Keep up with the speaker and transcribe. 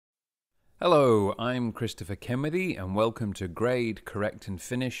Hello, I'm Christopher Kennedy and welcome to Grade, Correct and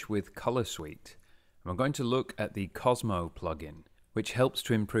Finish with Color Suite. I'm going to look at the Cosmo plugin, which helps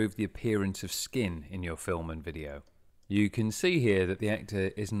to improve the appearance of skin in your film and video. You can see here that the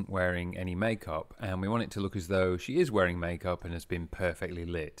actor isn't wearing any makeup, and we want it to look as though she is wearing makeup and has been perfectly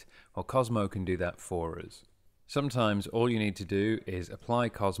lit. Well, Cosmo can do that for us. Sometimes all you need to do is apply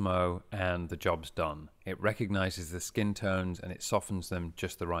Cosmo and the job's done. It recognizes the skin tones and it softens them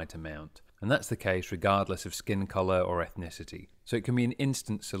just the right amount. And that's the case regardless of skin color or ethnicity. So it can be an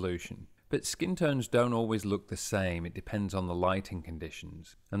instant solution. But skin tones don't always look the same. It depends on the lighting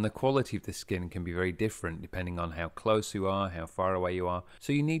conditions. And the quality of the skin can be very different depending on how close you are, how far away you are.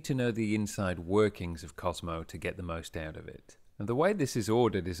 So you need to know the inside workings of Cosmo to get the most out of it. And the way this is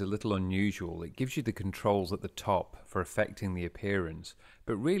ordered is a little unusual. It gives you the controls at the top for affecting the appearance,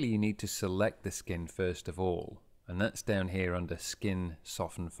 but really you need to select the skin first of all. And that's down here under Skin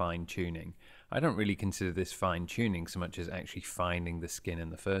Soften Fine Tuning. I don't really consider this fine tuning so much as actually finding the skin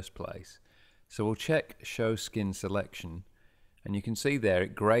in the first place. So we'll check Show Skin Selection, and you can see there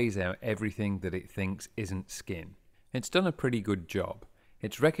it grays out everything that it thinks isn't skin. It's done a pretty good job.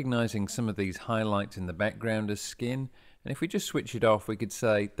 It's recognizing some of these highlights in the background as skin, and if we just switch it off we could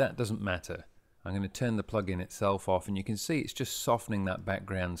say that doesn't matter. I'm going to turn the plugin itself off and you can see it's just softening that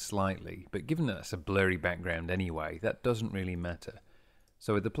background slightly, but given that that's a blurry background anyway, that doesn't really matter.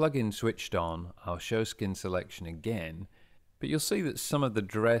 So with the plugin switched on, I'll show skin selection again, but you'll see that some of the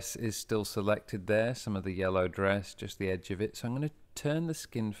dress is still selected there, some of the yellow dress, just the edge of it, so I'm going to turn the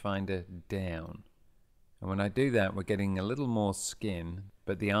skin finder down. And when I do that we're getting a little more skin,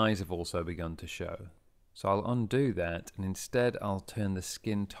 but the eyes have also begun to show. So I'll undo that and instead I'll turn the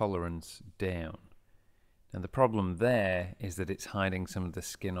skin tolerance down. Now the problem there is that it's hiding some of the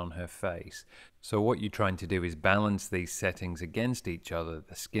skin on her face. So what you're trying to do is balance these settings against each other,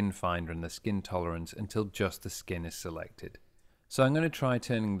 the skin finder and the skin tolerance, until just the skin is selected. So I'm going to try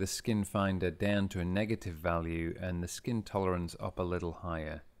turning the skin finder down to a negative value and the skin tolerance up a little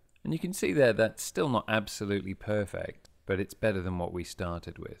higher. And you can see there that's still not absolutely perfect, but it's better than what we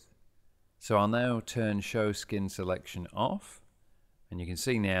started with. So I'll now turn Show Skin Selection off, and you can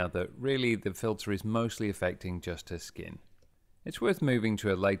see now that really the filter is mostly affecting just her skin. It's worth moving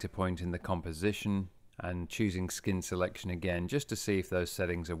to a later point in the composition and choosing Skin Selection again just to see if those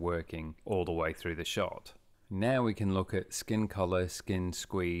settings are working all the way through the shot. Now we can look at Skin Color, Skin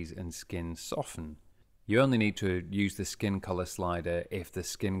Squeeze and Skin Soften. You only need to use the Skin Color slider if the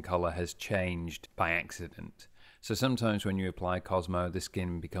skin color has changed by accident. So sometimes when you apply Cosmo, the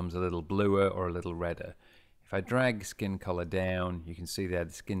skin becomes a little bluer or a little redder. If I drag skin color down, you can see there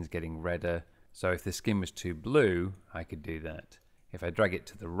the skin's getting redder. So if the skin was too blue, I could do that. If I drag it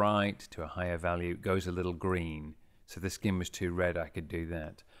to the right, to a higher value, it goes a little green. So if the skin was too red, I could do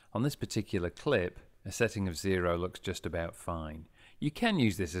that. On this particular clip, a setting of 0 looks just about fine. You can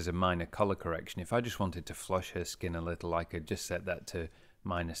use this as a minor color correction. If I just wanted to flush her skin a little, I could just set that to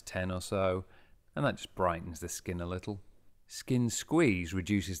 -10 or so. And that just brightens the skin a little. Skin Squeeze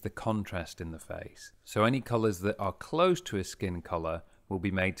reduces the contrast in the face. So any colours that are close to a skin colour will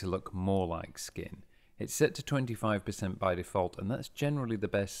be made to look more like skin. It's set to 25% by default, and that's generally the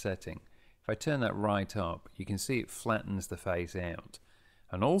best setting. If I turn that right up, you can see it flattens the face out.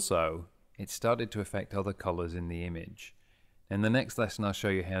 And also, it's started to affect other colours in the image. In the next lesson I'll show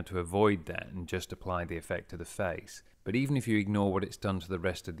you how to avoid that and just apply the effect to the face. But even if you ignore what it's done to the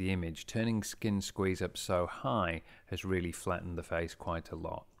rest of the image, turning Skin Squeeze up so high has really flattened the face quite a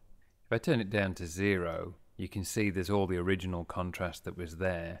lot. If I turn it down to 0, you can see there's all the original contrast that was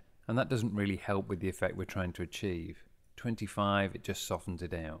there, and that doesn't really help with the effect we're trying to achieve. 25, it just softens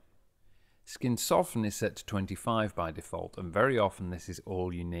it out. Skin Soften is set to 25 by default, and very often this is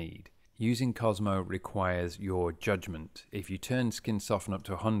all you need. Using Cosmo requires your judgment. If you turn Skin Soften up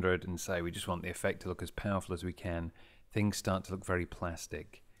to 100 and say we just want the effect to look as powerful as we can, things start to look very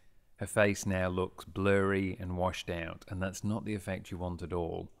plastic. Her face now looks blurry and washed out, and that's not the effect you want at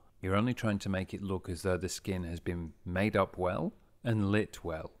all. You're only trying to make it look as though the skin has been made up well and lit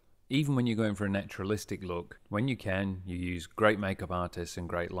well. Even when you're going for a naturalistic look, when you can, you use great makeup artists and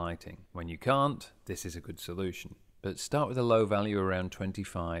great lighting. When you can't, this is a good solution. But start with a low value around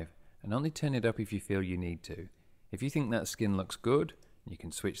 25, and only turn it up if you feel you need to. If you think that skin looks good, you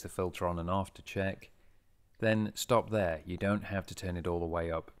can switch the filter on and off to check, then stop there. You don't have to turn it all the way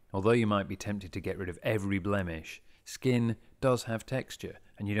up. Although you might be tempted to get rid of every blemish, skin does have texture,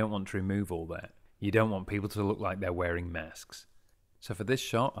 and you don't want to remove all that. You don't want people to look like they're wearing masks. So for this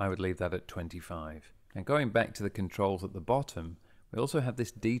shot, I would leave that at 25. Now going back to the controls at the bottom, we also have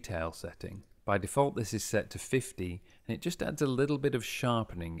this detail setting. By default this is set to 50, and it just adds a little bit of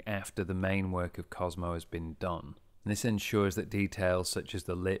sharpening after the main work of Cosmo has been done. And this ensures that details such as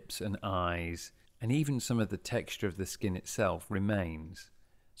the lips and eyes, and even some of the texture of the skin itself remains.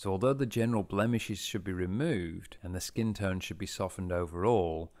 So although the general blemishes should be removed and the skin tone should be softened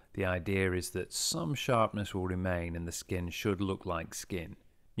overall, the idea is that some sharpness will remain and the skin should look like skin.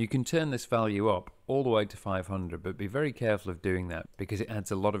 You can turn this value up all the way to 500, but be very careful of doing that because it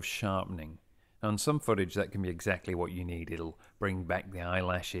adds a lot of sharpening. On some footage that can be exactly what you need. It'll bring back the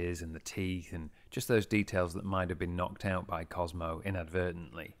eyelashes and the teeth and just those details that might have been knocked out by Cosmo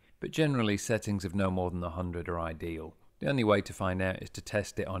inadvertently. But generally settings of no more than 100 are ideal. The only way to find out is to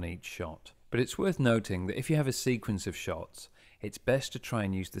test it on each shot. But it's worth noting that if you have a sequence of shots, it's best to try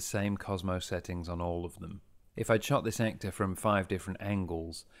and use the same Cosmo settings on all of them. If I'd shot this actor from 5 different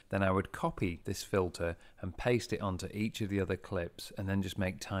angles, then I would copy this filter and paste it onto each of the other clips and then just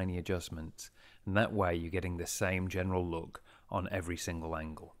make tiny adjustments. And that way you're getting the same general look on every single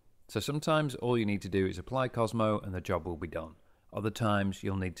angle. So sometimes all you need to do is apply Cosmo and the job will be done. Other times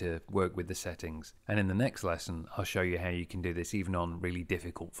you'll need to work with the settings. And in the next lesson I'll show you how you can do this even on really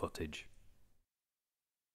difficult footage.